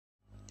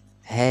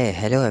Hey,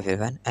 hello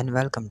everyone and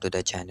welcome to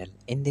the channel.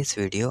 In this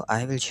video,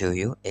 I will show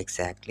you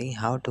exactly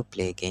how to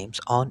play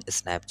games on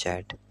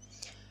Snapchat.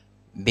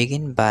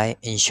 Begin by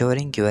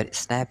ensuring your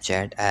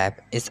Snapchat app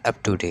is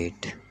up to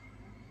date.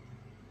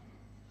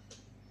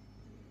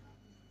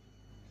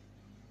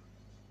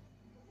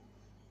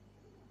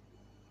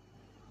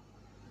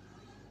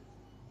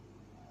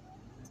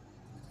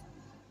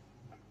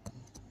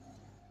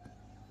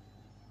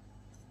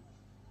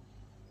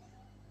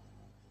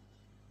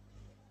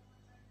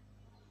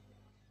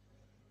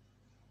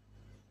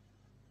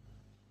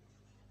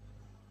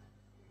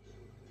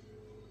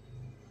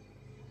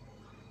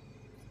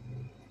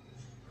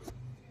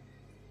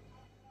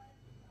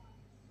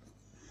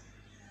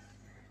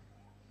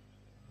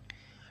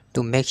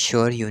 To make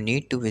sure you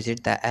need to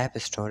visit the App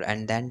Store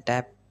and then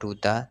tap to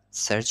the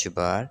search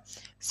bar,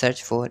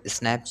 search for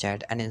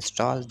Snapchat and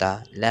install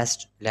the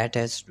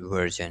latest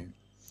version.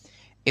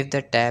 If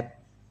the tab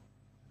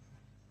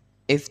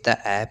if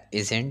the app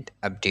isn't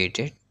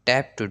updated,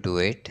 tap to do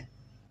it.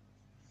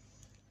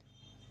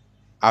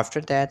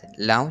 After that,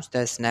 launch the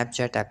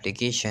Snapchat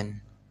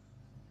application.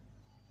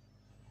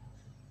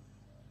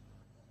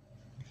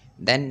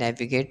 Then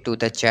navigate to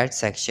the chat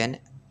section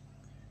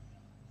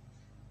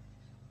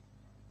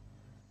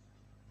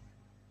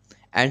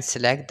and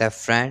select the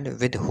friend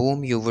with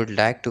whom you would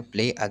like to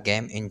play a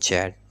game in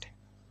chat.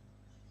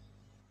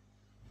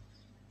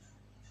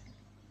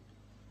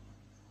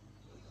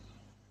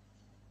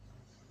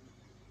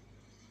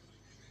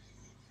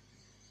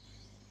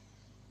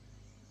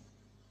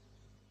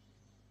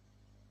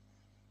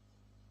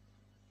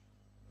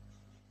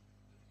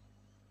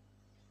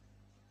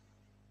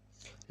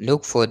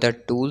 Look for the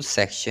Tools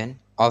section,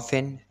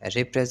 often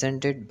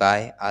represented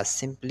by a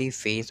simply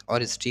face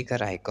or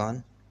sticker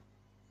icon.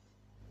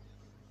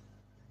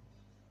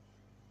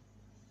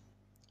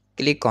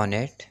 Click on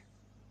it.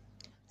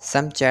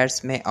 Some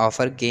chats may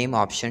offer game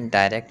option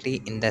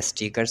directly in the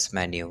stickers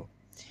menu.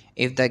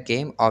 If the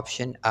game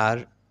options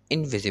are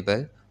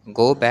invisible,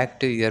 go back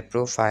to your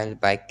profile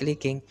by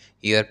clicking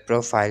your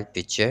profile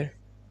picture.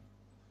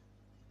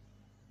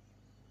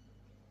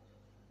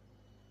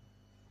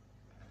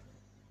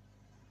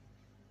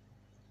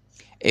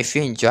 If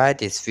you enjoyed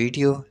this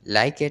video,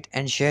 like it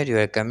and share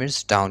your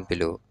comments down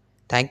below.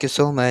 Thank you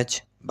so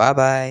much. Bye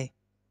bye.